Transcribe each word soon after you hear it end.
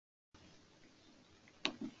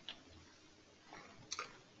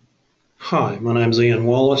Hi, my name's Ian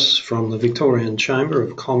Wallace from the Victorian Chamber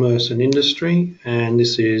of Commerce and Industry, and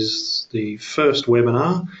this is the first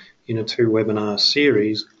webinar in a two-webinar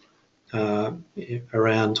series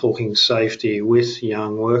around talking safety with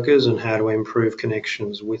young workers and how to improve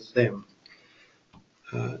connections with them.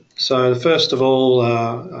 So first of all,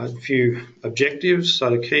 a few objectives.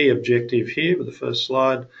 So the key objective here with the first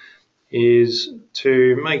slide is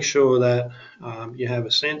to make sure that you have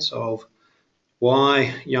a sense of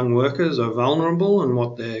why young workers are vulnerable and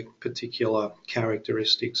what their particular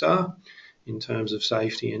characteristics are in terms of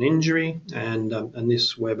safety and injury, and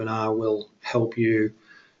this webinar will help you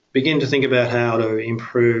begin to think about how to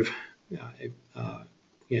improve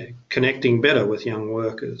connecting better with young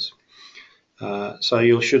workers. So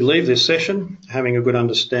you should leave this session having a good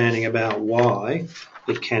understanding about why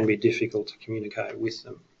it can be difficult to communicate with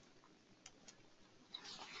them.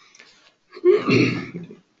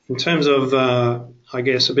 In terms of, I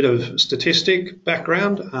guess, a bit of statistic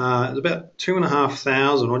background, there's about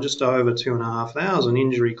 2,500 or just over 2,500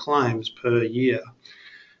 injury claims per year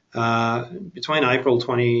between April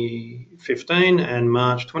 2015 and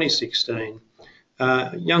March 2016.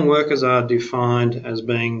 Young workers are defined as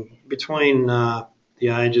being between the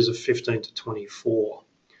ages of 15 to 24.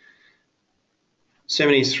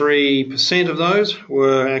 73% of those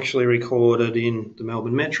were actually recorded in the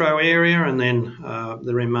Melbourne metro area, and then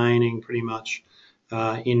the remaining pretty much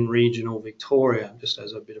in regional Victoria, just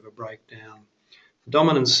as a bit of a breakdown. The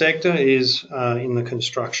dominant sector is in the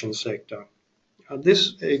construction sector.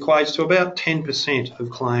 This equates to about 10% of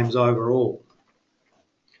claims overall.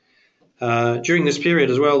 During this period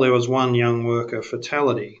as well, there was one young worker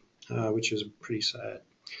fatality, which is pretty sad.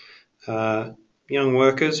 Young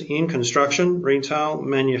workers in construction, retail,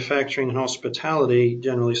 manufacturing and hospitality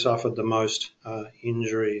generally suffered the most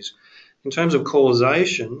injuries. In terms of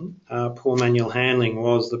causation, poor manual handling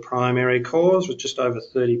was the primary cause, with just over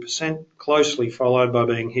 30%, closely followed by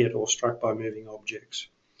being hit or struck by moving objects.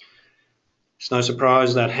 It's no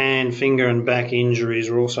surprise that hand, finger and back injuries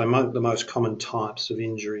are also the most common types of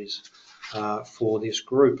injuries for this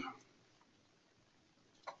group.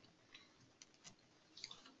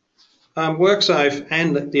 WorkSafe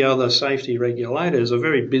and the other safety regulators are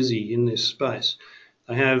very busy in this space.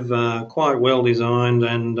 They have quite well designed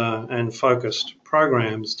and focused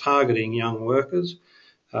programs targeting young workers.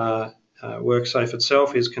 WorkSafe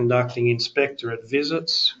itself is conducting inspectorate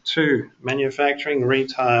visits to manufacturing,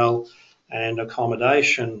 retail and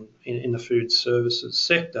accommodation in the food services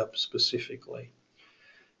sector specifically.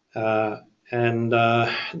 They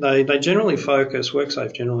generally focus,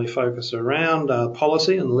 WorkSafe generally focus around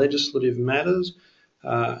policy and legislative matters,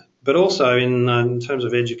 but also in terms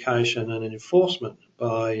of education and enforcement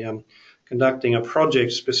by conducting a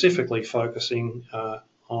project specifically focusing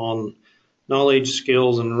on knowledge,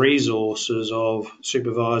 skills and resources of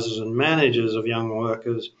supervisors and managers of young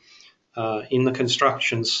workers in the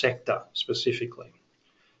construction sector specifically.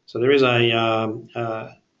 So there is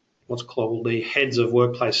a what's called the Heads of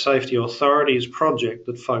Workplace Safety Authorities project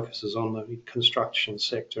that focuses on the construction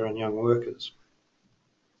sector and young workers.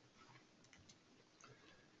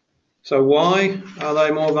 So why are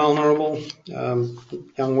they more vulnerable?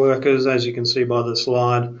 Young workers, as you can see by the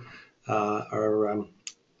slide, are,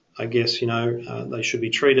 I guess, they should be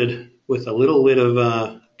treated with a little bit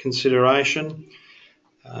of consideration.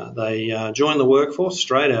 They join the workforce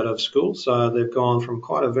straight out of school, so they've gone from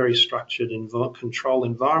quite a very structured controlled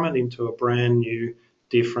environment into a brand new,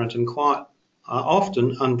 different and quite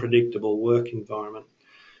often unpredictable work environment,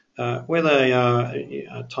 where they are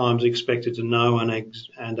at times expected to know and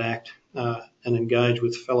act and engage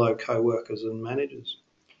with fellow co-workers and managers.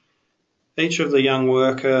 Each young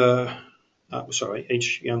worker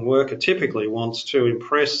typically wants to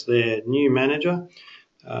impress their new manager,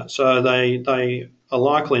 so they are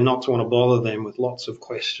likely not to want to bother them with lots of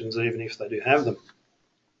questions, even if they do have them.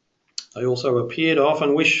 They also appear to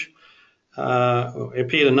often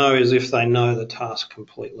appear to know as if they know the task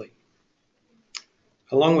completely.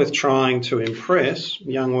 Along with trying to impress,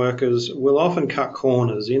 young workers will often cut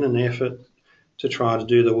corners in an effort to try to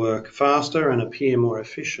do the work faster and appear more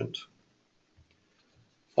efficient.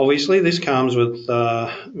 Obviously, this comes with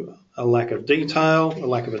a lack of detail, a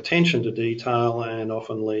lack of attention to detail, and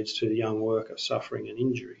often leads to the young worker suffering an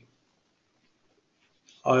injury.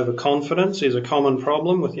 Overconfidence is a common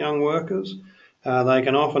problem with young workers. They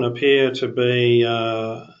can often appear to be,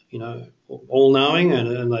 all-knowing,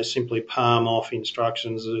 and they simply palm off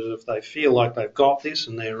instructions as if they feel like they've got this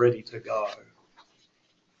and they're ready to go.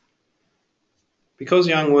 Because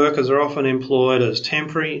young workers are often employed as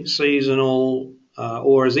temporary, seasonal,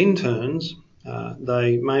 or as interns,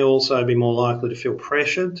 They may also be more likely to feel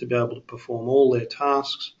pressured to be able to perform all their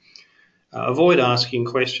tasks. Avoid asking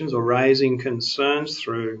questions or raising concerns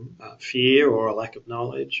through fear or a lack of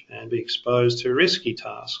knowledge, and be exposed to risky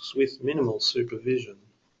tasks with minimal supervision.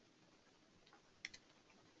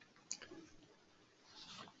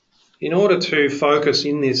 In order to focus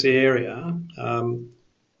in this area,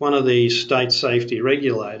 one of the state safety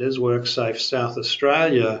regulators, WorkSafe South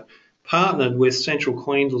Australia, partnered with Central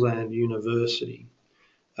Queensland University,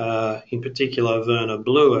 in particular Verna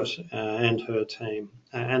Blewett and her team,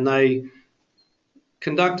 and they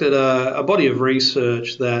conducted a body of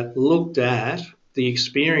research that looked at the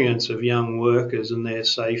experience of young workers and their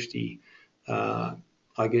safety,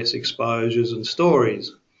 exposures and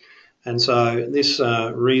stories. And so this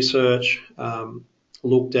research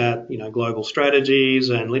looked at, global strategies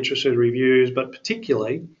and literature reviews, but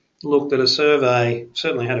particularly looked at a survey,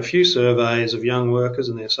 certainly had a few surveys of young workers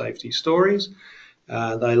and their safety stories.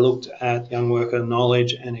 They looked at young worker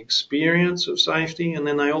knowledge and experience of safety, and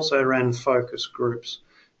then they also ran focus groups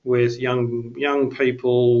with young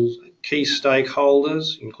people, key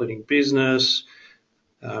stakeholders, including business,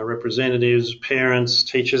 representatives, parents,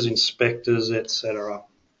 teachers, inspectors, etc.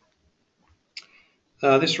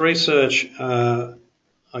 This research,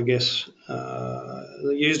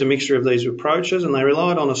 used a mixture of these approaches, and they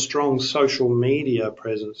relied on a strong social media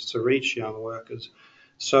presence to reach young workers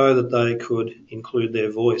so that they could include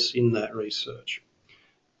their voice in that research.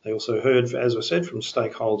 They also heard, as I said, from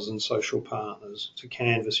stakeholders and social partners to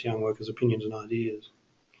canvass young workers' opinions and ideas.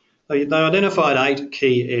 They identified 8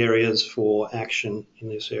 key areas for action in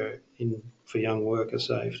this area for young worker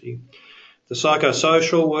safety: the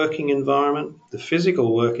psychosocial working environment, the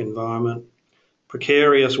physical work environment,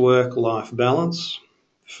 precarious work-life balance,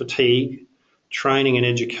 fatigue, training and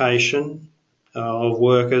education of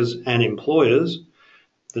workers and employers,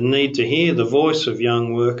 the need to hear the voice of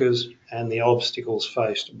young workers, and the obstacles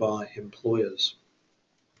faced by employers.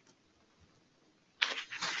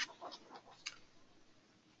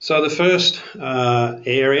 So the first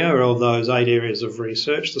area of those 8 areas of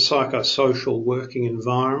research, the psychosocial working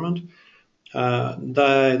environment,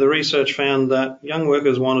 the research found that young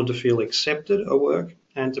workers wanted to feel accepted at work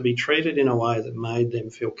and to be treated in a way that made them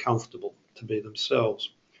feel comfortable to be themselves.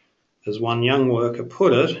 As one young worker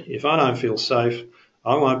put it, "If I don't feel safe,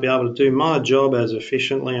 I won't be able to do my job as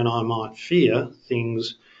efficiently, and I might fear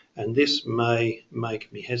things, and this may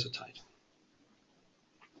make me hesitate."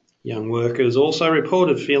 Young workers also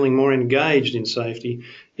reported feeling more engaged in safety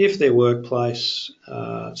if in their workplace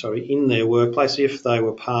if they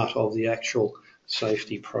were part of the actual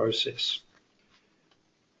safety process.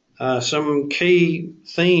 Some key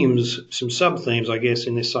themes, some sub-themes,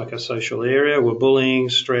 in this psychosocial area were bullying,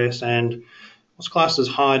 stress, and what's classed as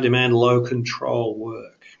high demand, low control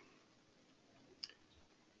work.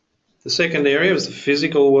 The second area was the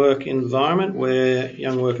physical work environment, where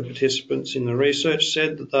young worker participants in the research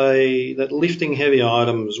said that lifting heavy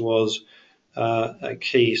items was a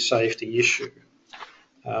key safety issue.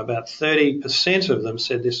 About 30% of them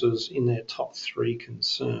said this was in their top 3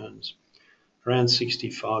 concerns. Around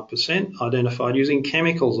 65% identified using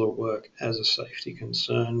chemicals at work as a safety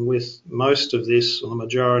concern, with most of this, or the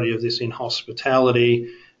majority of this, in hospitality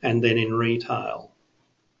and then in retail.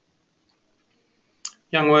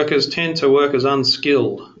 Young workers tend to work as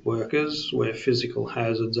unskilled workers where physical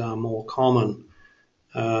hazards are more common,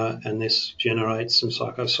 and this generates some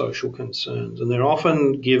psychosocial concerns. And they're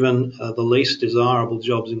often given the least desirable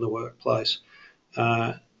jobs in the workplace,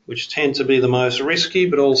 which tend to be the most risky,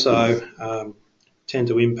 but also tend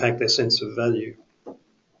to impact their sense of value.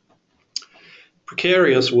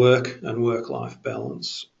 Precarious work and work-life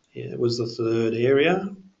balance was the third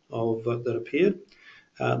area that appeared.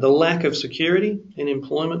 The lack of security in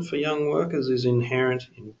employment for young workers is inherent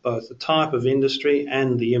in both the type of industry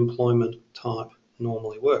and the employment type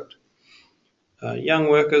normally worked. Young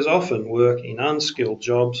workers often work in unskilled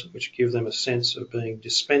jobs, which give them a sense of being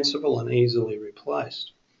dispensable and easily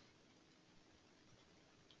replaced.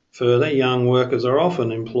 Further, young workers are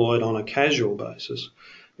often employed on a casual basis,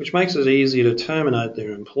 which makes it easier to terminate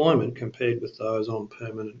their employment compared with those on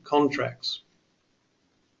permanent contracts.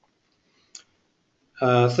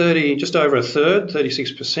 Just over a third,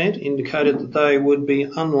 36%, indicated that they would be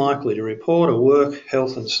unlikely to report a work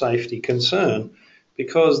health and safety concern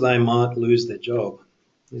because they might lose their job.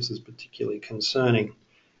 This is particularly concerning.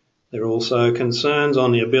 There are also concerns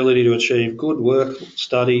on the ability to achieve good work,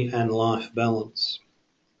 study and life balance.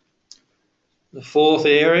 The fourth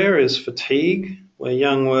area is fatigue, where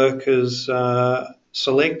young workers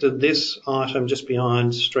selected this item just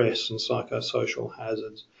behind stress and psychosocial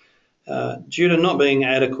hazards. due to not being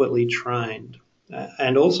adequately trained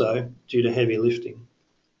and also due to heavy lifting.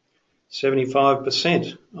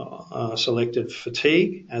 75% selected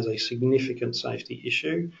fatigue as a significant safety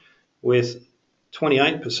issue, with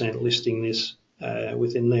 28% listing this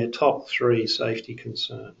within their top 3 safety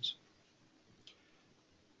concerns.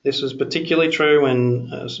 This is particularly true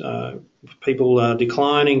when people are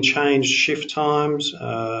declining changed shift times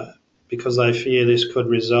because they fear this could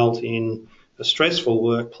result in a stressful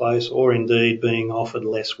workplace or indeed being offered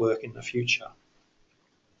less work in the future.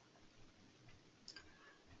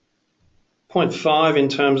 Point 5, in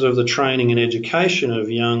terms of the training and education of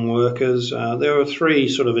young workers, there are 3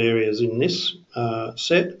 sort of areas in this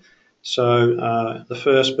set. So the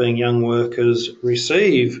first being young workers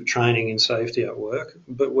receive training in safety at work,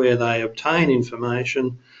 but where they obtain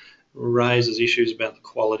information raises issues about the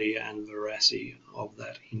quality and veracity of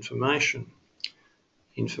that information.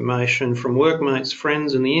 Information from workmates,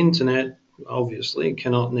 friends and the internet obviously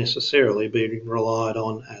cannot necessarily be relied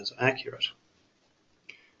on as accurate.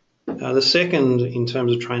 The second, in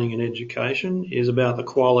terms of training and education, is about the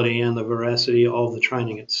quality and the veracity of the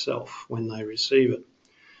training itself when they receive it.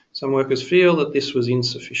 Some workers feel that this was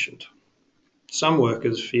insufficient. Some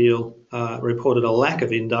workers reported a lack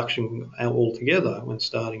of induction altogether when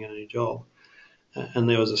starting a new job, and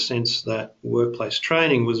there was a sense that workplace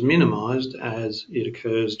training was minimised as it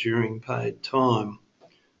occurs during paid time.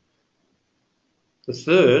 The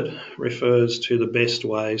third refers to the best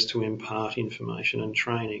ways to impart information and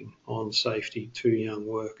training on safety to young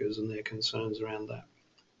workers and their concerns around that.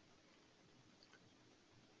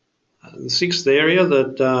 The 6th area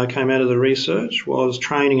that came out of the research was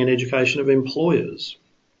training and education of employers.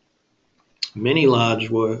 Many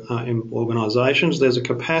large organisations, there's a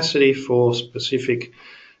capacity for specific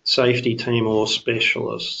safety team or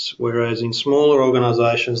specialists, whereas in smaller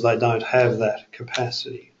organisations they don't have that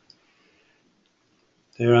capacity.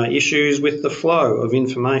 There are issues with the flow of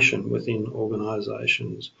information within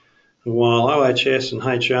organisations. While OHS and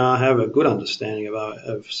HR have a good understanding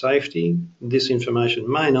of safety, this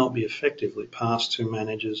information may not be effectively passed to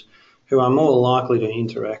managers who are more likely to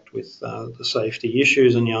interact with the safety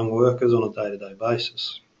issues and young workers on a day-to-day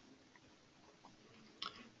basis.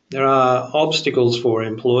 There are obstacles for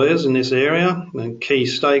employers in this area, and key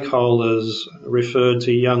stakeholders referred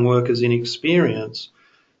to young workers' inexperience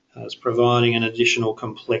as providing an additional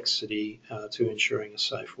complexity to ensuring a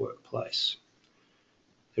safe workplace.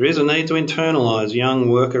 There is a need to internalise young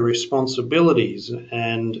worker responsibilities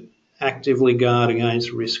and actively guard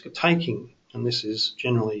against risk-taking, and this is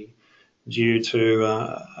generally due to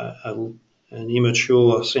an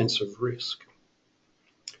immature sense of risk.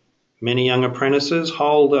 Many young apprentices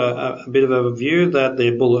hold a bit of a view that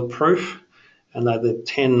they're bulletproof and that they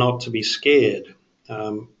tend not to be scared,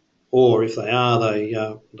 or if they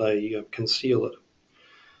are, they conceal it.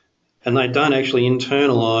 And they don't actually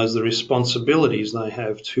internalise the responsibilities they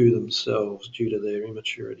have to themselves due to their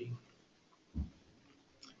immaturity.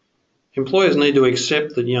 Employers need to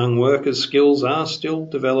accept that young workers' skills are still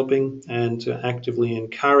developing and to actively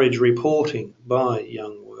encourage reporting by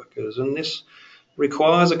young workers. And this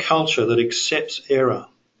requires a culture that accepts error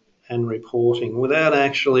and reporting without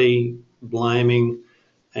actually blaming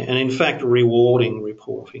and in fact rewarding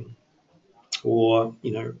reporting or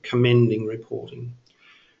commending reporting.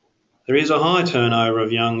 There is a high turnover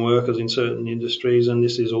of young workers in certain industries, and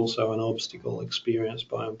this is also an obstacle experienced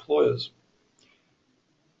by employers.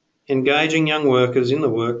 Engaging young workers in the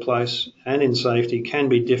workplace and in safety can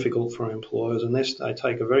be difficult for employers unless they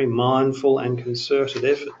take a very mindful and concerted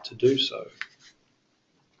effort to do so.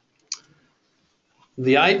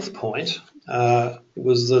 The 8th point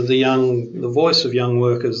was the voice of young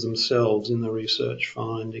workers themselves in the research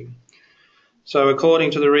finding. So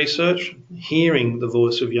according to the research, hearing the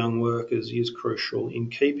voice of young workers is crucial in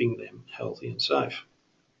keeping them healthy and safe.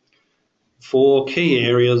 4 key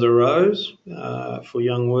areas arose for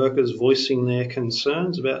young workers voicing their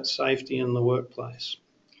concerns about safety in the workplace.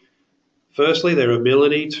 Firstly, their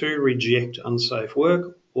ability to reject unsafe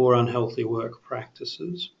work or unhealthy work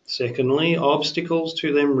practices. Secondly, obstacles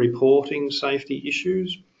to them reporting safety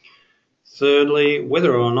issues. Thirdly,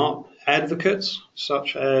 whether or not advocates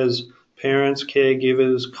such as parents,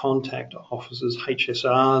 caregivers, contact officers,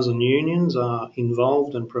 HSRs and unions are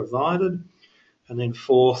involved and provided. And then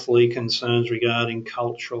fourthly, concerns regarding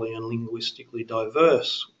culturally and linguistically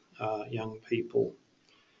diverse young people.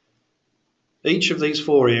 Each of these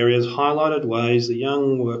 4 areas highlighted ways that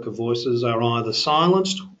young worker voices are either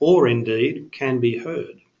silenced or indeed can be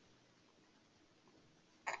heard.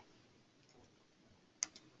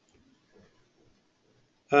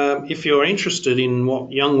 If you're interested in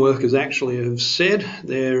what young workers actually have said,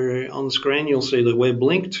 there on screen you'll see the web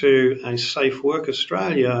link to a Safe Work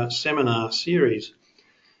Australia seminar series.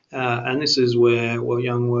 And this is where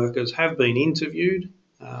young workers have been interviewed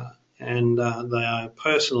and they are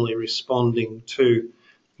personally responding to,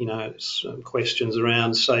 some questions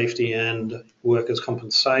around safety and workers'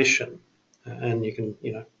 compensation. And you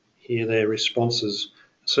can, hear their responses.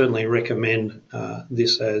 Certainly recommend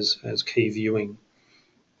this as key viewing.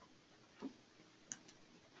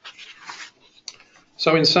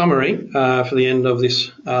 So in summary, for the end of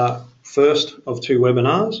this first of two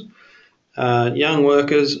webinars, young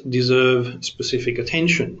workers deserve specific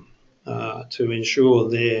attention to ensure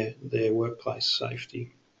their workplace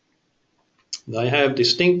safety. They have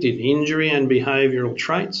distinctive injury and behavioural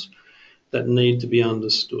traits that need to be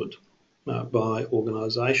understood by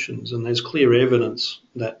organisations, and there's clear evidence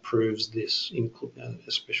that proves this,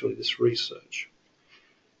 especially this research.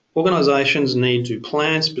 Organisations need to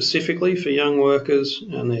plan specifically for young workers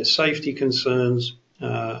and their safety concerns,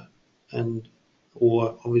 or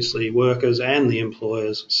obviously workers and the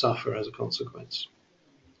employers suffer as a consequence.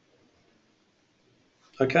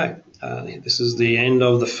 Okay, this is the end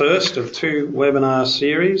of the first of two webinar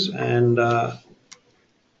series, and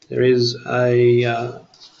there is the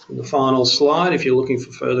final slide. If you're looking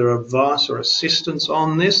for further advice or assistance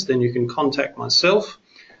on this, then you can contact myself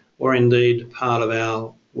or indeed part of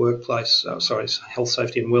our health,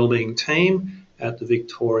 safety and wellbeing team at the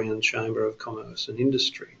Victorian Chamber of Commerce and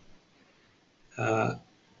Industry.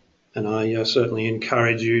 And I certainly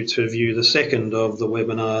encourage you to view the second of the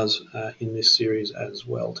webinars in this series as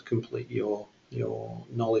well to complete your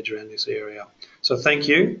knowledge around this area. So thank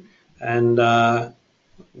you, and it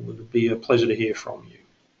would be a pleasure to hear from you.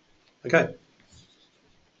 Okay.